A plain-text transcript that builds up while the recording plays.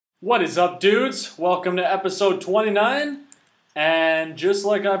What is up, dudes? Welcome to episode 29, and just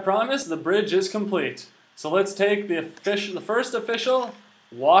like I promised, the bridge is complete. So let's take the first official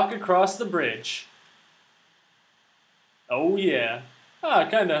walk across the bridge. Oh yeah.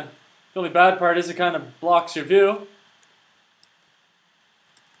 The only bad part is it kind of blocks your view.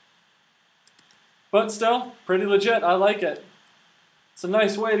 But still, pretty legit, I like it. It's a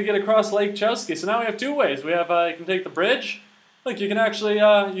nice way to get across Lake CHOWSKI. So now we have two ways. We have, you can take the bridge. Look, you can actually,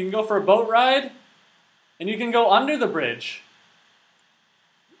 you can go for a boat ride, and you can go under the bridge.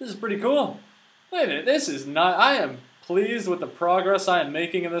 This is pretty cool. Wait a minute, this is not, I am pleased with the progress I am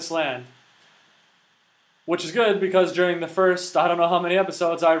making in this land. Which is good, because during the first, I don't know how many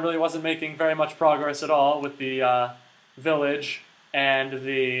episodes, I really wasn't making very much progress at all with the village and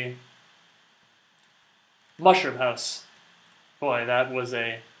the mushroom house. Boy, that was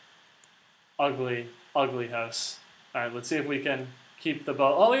a ugly, ugly house. Alright, let's see if we can keep the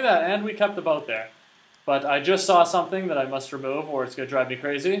boat. Oh, look at that, and we kept the boat there. But I just saw something that I must remove or it's going to drive me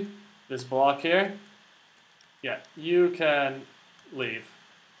crazy. This block here. Yeah, you can leave.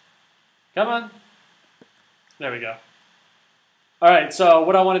 Come on. There we go. Alright, so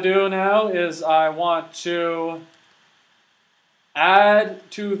what I want to do now is I want to add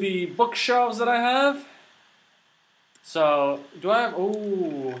to the bookshelves that I have. So, do I have...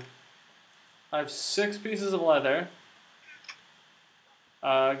 Ooh. I have 6 pieces of leather.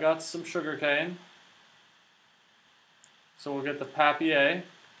 I got some sugar cane. So we'll get the papier.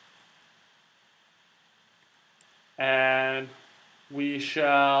 And we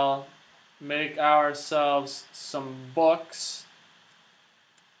shall make ourselves some books.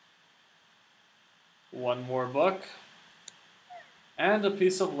 One more book. And a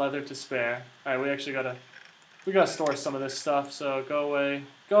piece of leather to spare. Alright, we actually gotta store some of this stuff, so go away.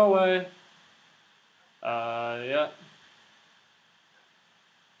 Go away. Yeah.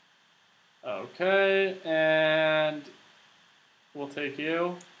 Okay, and we'll take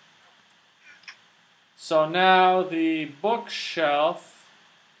you. So now the bookshelf,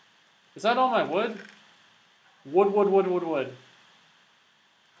 is that all my wood? Wood.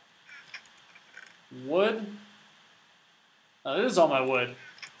 Wood? Oh, it is all my wood.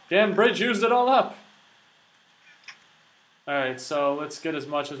 Damn bridge used it all up. Alright, so let's get as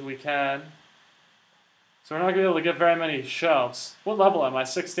much as we can. So we're not going to be able to get very many shelves. What level am I?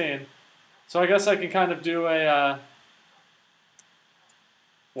 16. So I guess I can kind of do a,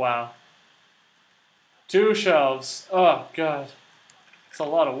 wow. 2 shelves. Oh, God. It's a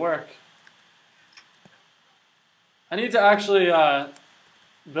lot of work. I need to actually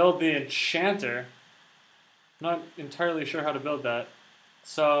build the enchanter. I'm not entirely sure how to build that.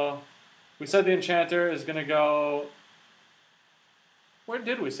 So we said the enchanter is going to go... Where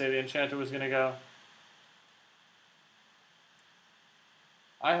did we say the enchanter was going to go?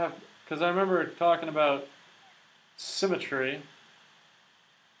 Because I remember talking about symmetry.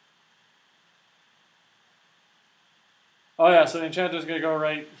 Oh yeah, so the enchanter is going to go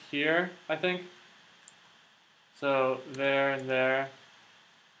right here, I think. So there and there.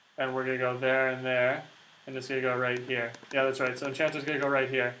 And we're going to go there and there. And it's going to go right here. Yeah, that's right. So enchanter is going to go right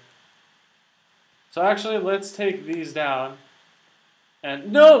here. So actually, let's take these down.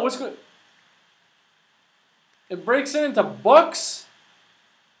 And no, what's good? It breaks it into books?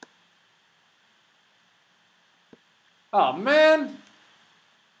 Oh, man.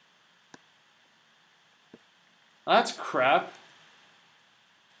 That's crap.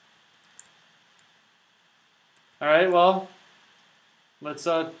 Alright, well, let's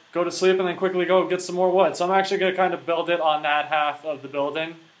go to sleep and then quickly go get some more wood. So I'm actually going to kind of build it on that half of the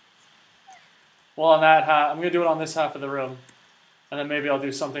building. Well, on that half. I'm going to do it on this half of the room. And then maybe I'll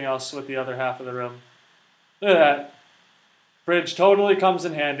do something else with the other half of the room. Look at that. Bridge totally comes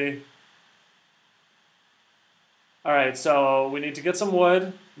in handy. Alright, so we need to get some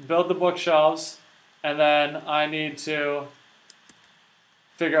wood, build the bookshelves, and then I need to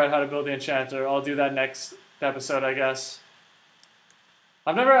figure out how to build the enchanter. I'll do that next episode, I guess.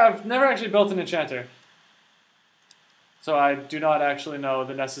 I've never actually built an enchanter. So I do not actually know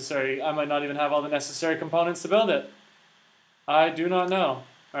the necessary... I might not even have all the necessary components to build it. I do not know.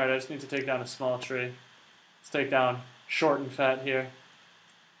 Alright, I just need to take down a small tree. Let's take down short and fat here.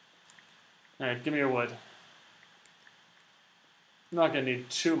 Alright, give me your wood. I'm not going to need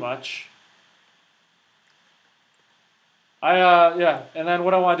too much. Yeah, and then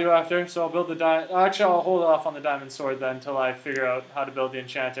what I want to do after, so I'll build the diamond... Actually, I'll hold off on the diamond sword then until I figure out how to build the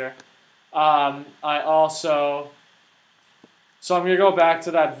enchanter. I also... So I'm going to go back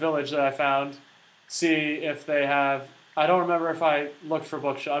to that village that I found, see if they have... I don't remember if I looked for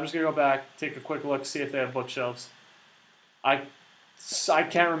bookshelves. I'm just going to go back, take a quick look, see if they have bookshelves. I I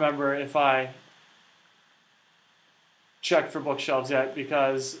can't remember if I checked for bookshelves yet,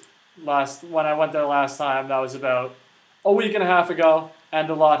 because when I went there last time, that was about a week and a half ago, and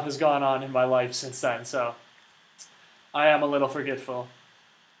a lot has gone on in my life since then, so I am a little forgetful.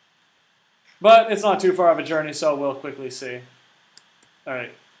 But it's not too far of a journey, so we'll quickly see.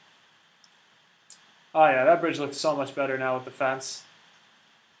 Alright. Oh yeah, that bridge looks so much better now with the fence.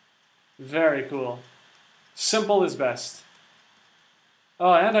 Very cool. Simple is best.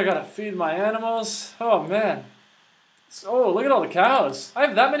 Oh, and I gotta feed my animals. Oh man. Oh, look at all the cows. I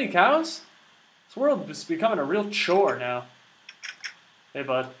have that many cows? This world is becoming a real chore now. Hey,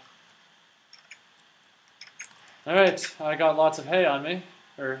 bud. Alright, I got lots of hay on me.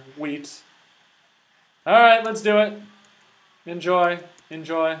 Or wheat. Alright, let's do it. Enjoy.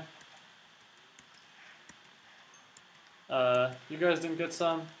 Enjoy. You guys didn't get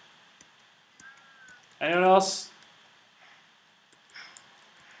some? Anyone else?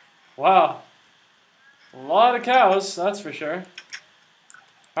 Wow. A lot of cows, that's for sure.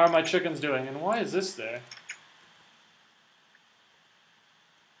 How are my chickens doing? And why is this there?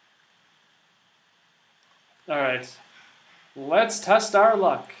 Alright. Let's test our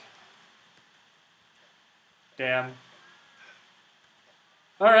luck. Damn.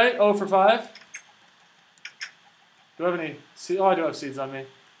 Alright, 0 for 5. Do I have any seeds? Oh, I do have seeds on me.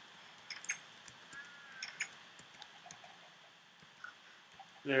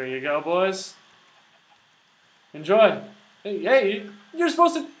 There you go, boys. Enjoy. Hey, you're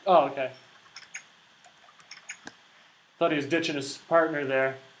supposed to... Oh, okay. Thought he was ditching his partner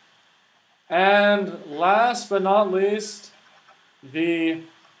there. And last but not least, the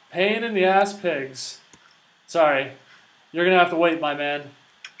pain in the ass pigs. Sorry. You're going to have to wait, my man.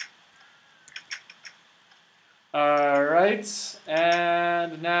 Alright.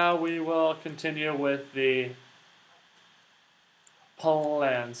 And now we will continue with the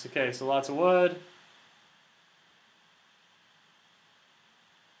plans. Okay, so lots of wood.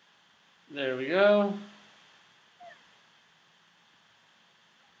 There we go.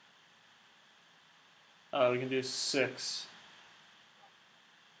 Oh, we can do 6.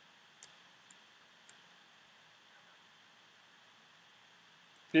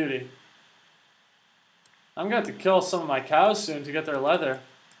 Beauty. I'm going to have to kill some of my cows soon to get their leather.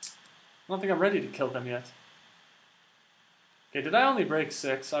 I don't think I'm ready to kill them yet. Okay, did I only break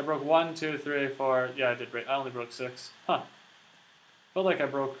 6? I broke 1, 2, 3, 4. Yeah, I did break. I only broke 6. Huh. Felt like I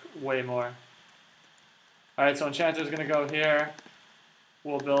broke way more. Alright, so Enchanter's going to go here.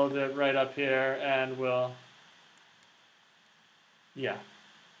 We'll build it right up here, and we'll... Yeah.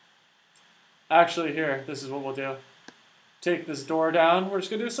 Actually, here, this is what we'll do. Take this door down. We're just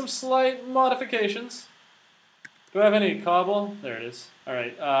going to do some slight modifications. Do I have any cobble? There it is.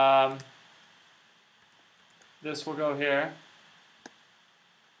 Alright, this will go here.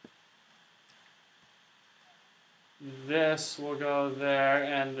 This will go there,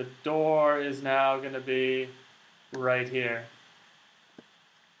 and the door is now going to be right here.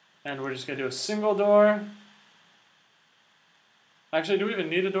 And we're just going to do a single door. Actually, do we even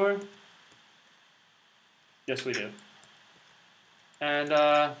need a door? Yes, we do. And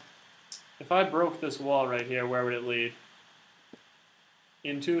if I broke this wall right here, where would it lead?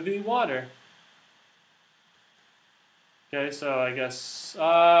 Into the water. Okay, so I guess...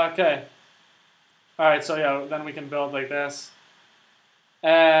 okay. Alright, so yeah, then we can build like this.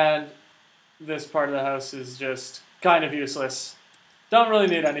 And this part of the house is just kind of useless. Don't really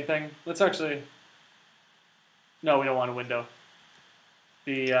need anything. Let's actually... No, we don't want a window.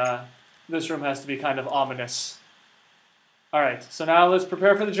 This room has to be kind of ominous. Alright, so now let's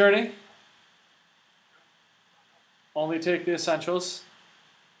prepare for the journey. Only take the essentials.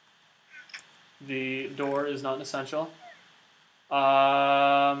 The door is not an essential.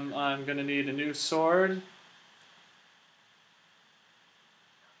 I'm gonna need a new sword.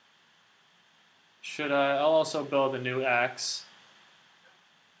 I'll also build a new axe.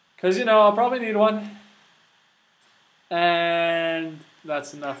 Because, you know, I'll probably need one. And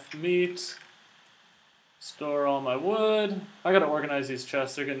that's enough meat. Store all my wood. I gotta organize these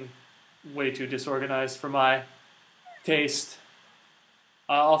chests. They're getting way too disorganized for my taste.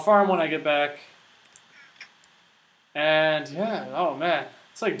 I'll farm when I get back. And yeah, oh man.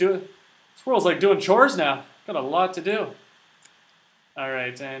 It's like this world's like doing chores now. Got a lot to do.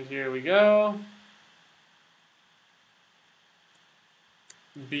 Alright, and here we go.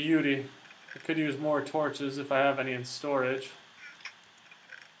 Beauty. I could use more torches if I have any in storage.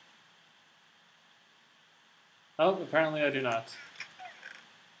 Oh, apparently I do not.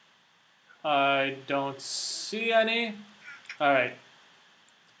 I don't see any. Alright.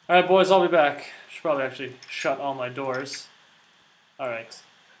 Alright, boys, I'll be back. Should probably actually shut all my doors. Alright.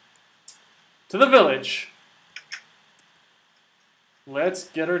 To the village. Let's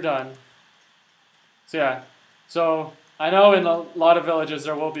get her done. So yeah. So I know in a lot of villages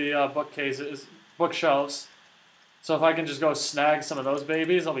there will be bookcases, bookshelves. So if I can just go snag some of those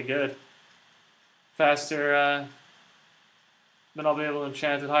babies, I'll be good. Faster, then I'll be able to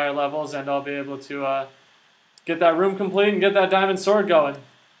enchant at higher levels, and I'll be able to get that room complete and get that diamond sword going.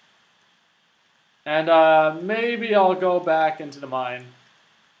 And maybe I'll go back into the mine.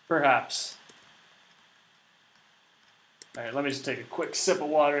 Perhaps. Alright, let me just take a quick sip of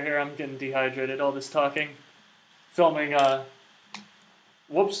water here. I'm getting dehydrated, all this talking. Filming,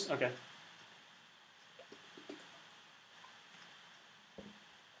 whoops, okay.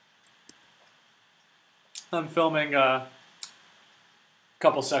 I'm filming a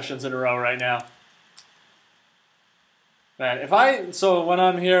couple sessions in a row right now. Man, so when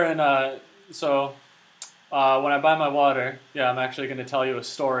I'm here in, when I buy my water, yeah, I'm actually going to tell you a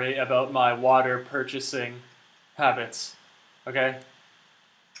story about my water purchasing habits, okay?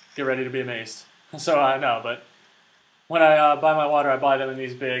 Get ready to be amazed. So I know, but when I buy my water, I buy them in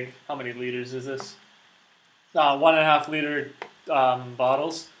these big, how many liters is this? 1.5 liter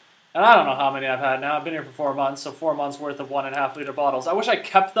bottles. And I don't know how many I've had now. I've been here for 4 months, so 4 months worth of 1.5 liter bottles. I wish I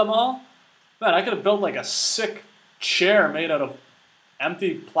kept them all. Man, I could have built like a sick chair made out of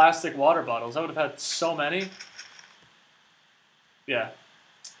empty plastic water bottles. I would have had so many. Yeah.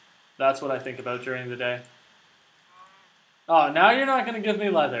 That's what I think about during the day. Oh, now you're not going to give me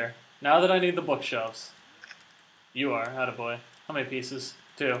leather. Now that I need the bookshelves. You are. Attaboy. How many pieces?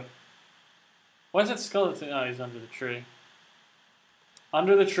 2. Why is that skeleton? Oh, he's under the tree.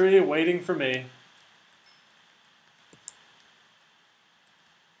 Under the tree, waiting for me.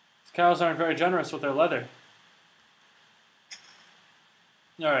 These cows aren't very generous with their leather.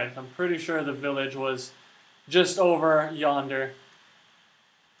 Alright, I'm pretty sure the village was just over yonder.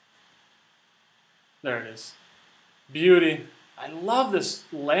 There it is. Beauty. I love this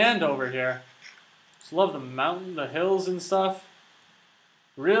land over here. Just love the mountain, the hills and stuff.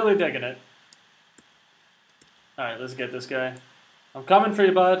 Really digging it. Alright, let's get this guy. I'm coming for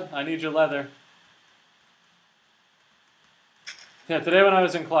you, bud. I need your leather. Yeah, today when I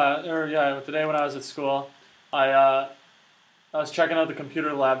was in class, today when I was at school, I was checking out the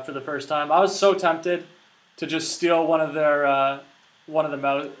computer lab for the first time. I was so tempted to just steal one of their, one of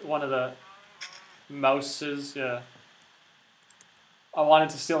the mouses. Yeah, I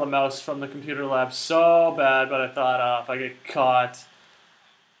wanted to steal a mouse from the computer lab so bad, but I thought, if I get caught,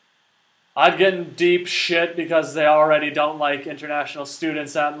 I'd get in deep shit because they already don't like international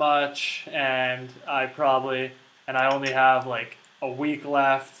students that much, and I only have like a week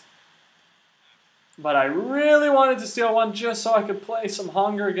left. But I really wanted to steal one just so I could play some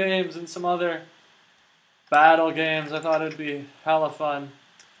Hunger Games and some other battle games. I thought it'd be hella fun.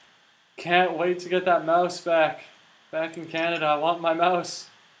 Can't wait to get that mouse back. Back in Canada, I want my mouse.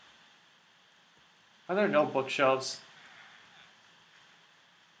 Are there no bookshelves?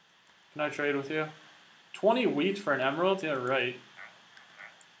 Can I trade with you? 20 wheat for an emerald? Yeah, right.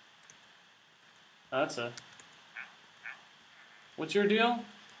 That's a... What's your deal?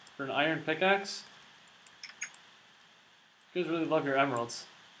 For an iron pickaxe? You guys really love your emeralds.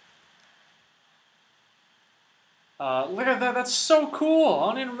 Look at that, that's so cool! I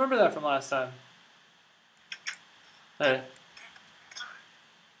don't even remember that from last time. Hey.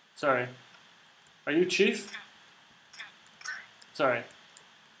 Sorry. Are you Chief? Sorry.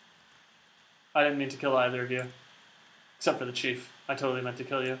 I didn't mean to kill either of you. Except for the Chief. I totally meant to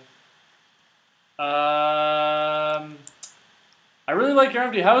kill you. I really like your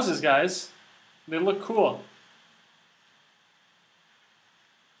empty houses, guys. They look cool.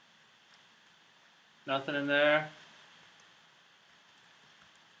 Nothing in there.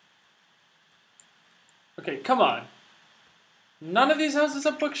 Okay, come on. None of these houses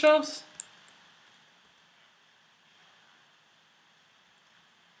have bookshelves?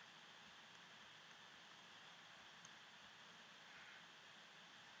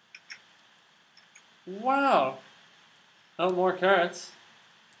 Wow. Oh, more carrots.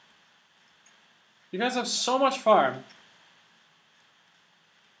 You guys have so much farm.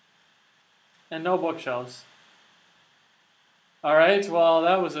 And no bookshelves. Alright, well,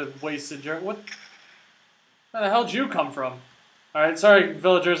 that was a wasted journey. Where the hell did you come from? Alright, sorry,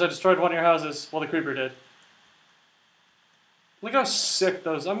 villagers, I destroyed one of your houses. Well, the creeper did. Look how sick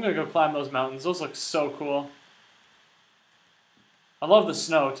those... I'm gonna go climb those mountains. Those look so cool. I love the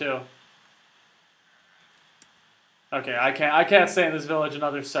snow, too. Okay, I can't stay in this village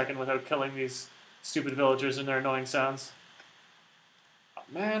another second without killing these stupid villagers and their annoying sounds. Oh,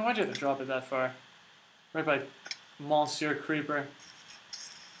 man, why'd you have to drop it that far? Right by Monsieur Creeper.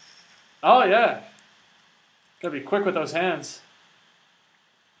 Oh, yeah. Gotta be quick with those hands.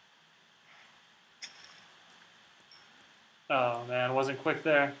 Oh, man, wasn't quick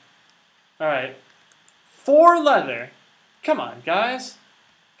there. Alright. 4 leather. Come on, guys.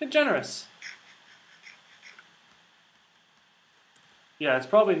 Get generous. Yeah, it's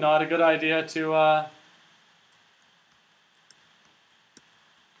probably not a good idea to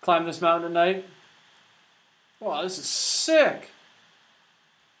climb this mountain at night. Wow, this is sick.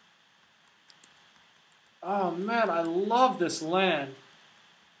 Oh, man, I love this land.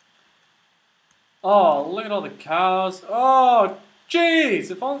 Oh, look at all the cows. Oh,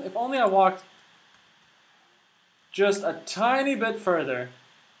 jeez. If only I walked just a tiny bit further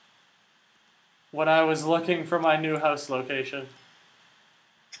when I was looking for my new house location.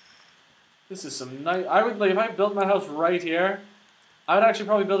 This is some nice. I would, like, if I built my house right here, I would actually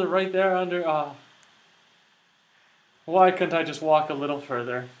probably build it right there under. Oh. Why couldn't I just walk a little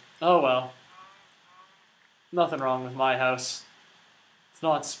further? Oh well. Nothing wrong with my house. It's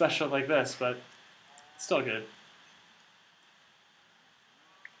not special like this, but it's still good.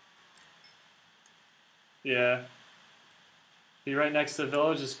 Yeah. Be right next to the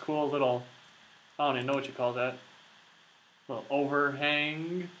village is cool little, I don't even know what you call that. Little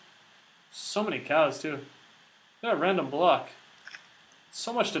overhang. So many cows too. Look at that random block.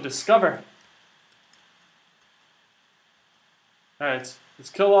 So much to discover. Alright, let's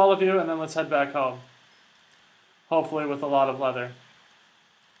kill all of you and then let's head back home. Hopefully with a lot of leather.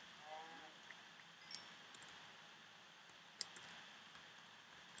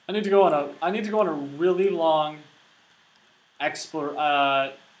 I need to go on a really long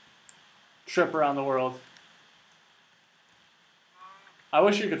trip around the world. I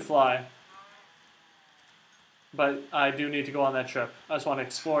wish you could fly. But I do need to go on that trip. I just want to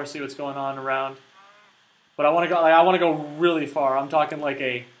explore, see what's going on around. But I want to go really far. I'm talking like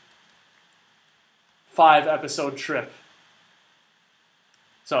a 5-episode trip.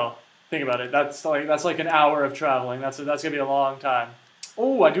 So think about it. That's like an hour of traveling. That's gonna be a long time.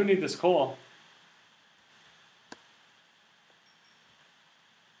 Oh, I do need this coal.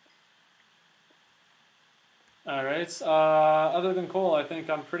 All right. Other than coal, I think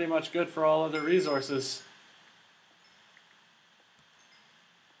I'm pretty much good for all other resources.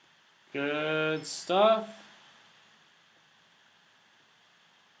 Good stuff.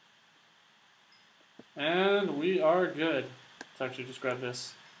 And we are good. Let's actually just grab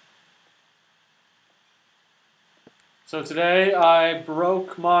this. So today I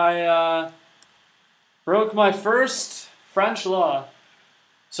broke my first French law.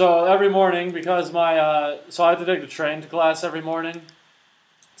 So every morning, because so I had to take the train to class every morning.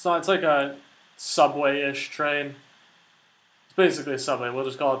 So it's like a subway-ish train. It's basically a subway. We'll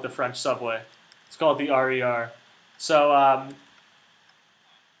just call it the French subway. It's called the RER. So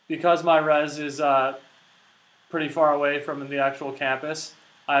because my res is pretty far away from the actual campus,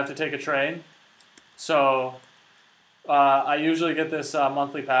 I have to take a train. So I usually get this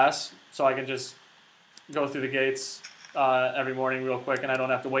monthly pass, so I can just go through the gates every morning real quick, and I don't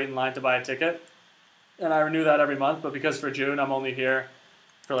have to wait in line to buy a ticket. And I renew that every month, but because for June I'm only here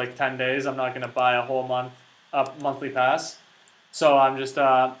for like 10 days, I'm not going to buy a whole monthly pass. So I'm just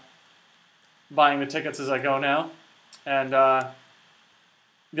buying the tickets as I go now. And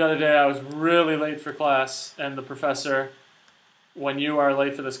the other day I was really late for class, and the professor, when you are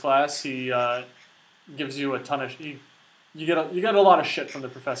late for this class, he gives you a ton of you get a lot of shit from the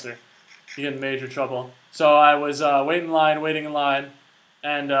professor. You get in major trouble. So I was waiting in line,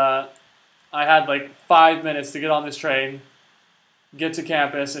 and I had like 5 minutes to get on this train, get to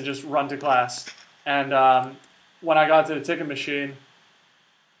campus, and just run to class. And when I got to the ticket machine,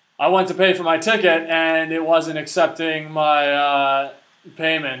 I went to pay for my ticket, and it wasn't accepting my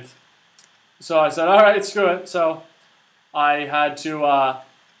payment. So I said, all right, screw it. So I had to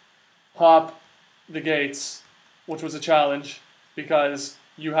hop the gates, which was a challenge, because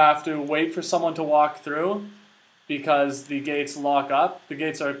you have to wait for someone to walk through because the gates lock up. The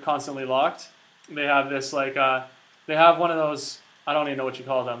gates are constantly locked. They have this they have one of those, I don't even know what you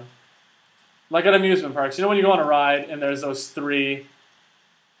call them. Like at amusement parks. You know when you go on a ride and there's those 3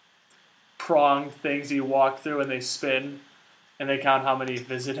 pronged things you walk through and they spin and they count how many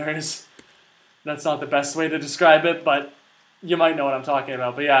visitors? That's not the best way to describe it, but you might know what I'm talking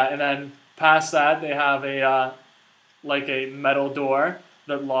about. But yeah, and then past that they have a like a metal door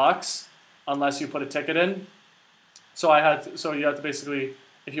that locks unless you put a ticket in. So you have to basically,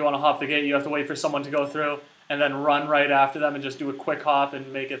 if you want to hop the gate, you have to wait for someone to go through and then run right after them and just do a quick hop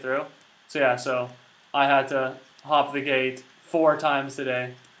and make it through. So yeah, so I had to hop the gate 4 times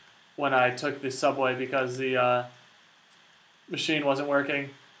today when I took the subway because the machine wasn't working.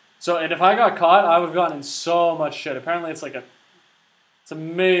 So, and if I got caught, I would have gotten in so much shit. Apparently, it's like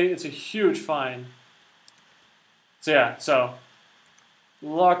it's a huge fine. So yeah, so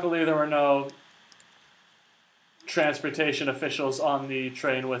luckily there were no transportation officials on the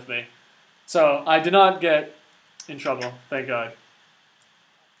train with me. So I did not get in trouble, thank God.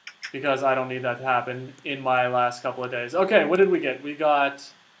 Because I don't need that to happen in my last couple of days. Okay, what did we get? We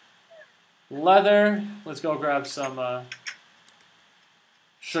got leather. Let's go grab some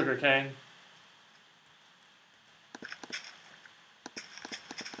sugar cane.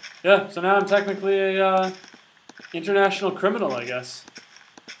 Yeah, so now I'm technically a international criminal, I guess.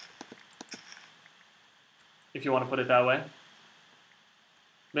 If you want to put it that way.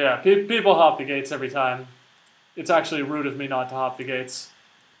 But yeah, people hop the gates every time. It's actually rude of me not to hop the gates.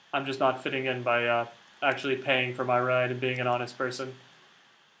 I'm just not fitting in by actually paying for my ride and being an honest person.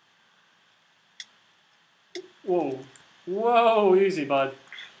 Whoa. Whoa, easy, bud.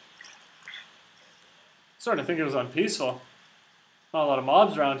 Starting to think it was unpeaceful. Not a lot of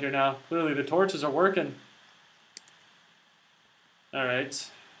mobs around here now. Clearly the torches are working.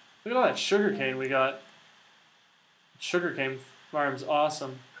 Alright. Look at all that sugarcane we got. Sugarcane farm's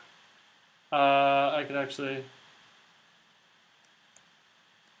awesome. I could actually...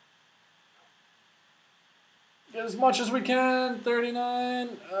 get as much as we can.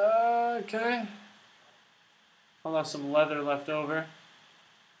 39. Okay. I'll have some leather left over.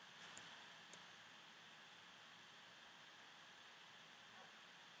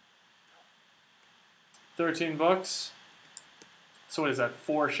 $13. So what is that?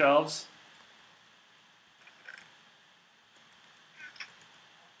 4 shelves.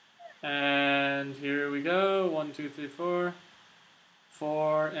 And here we go. 1, 2, 3, 4.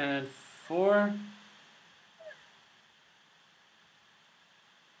 4 and 4.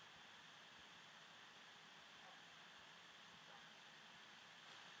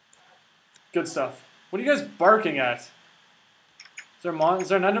 Good stuff. What are you guys barking at? Is there an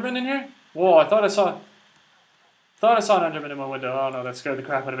Enderman in here? Whoa, I thought I saw an Enderman in my window. Oh no, that scared the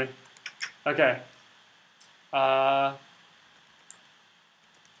crap out of me. Okay.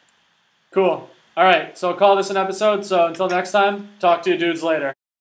 Cool. Alright, so I'll call this an episode. So until next time, talk to you dudes later.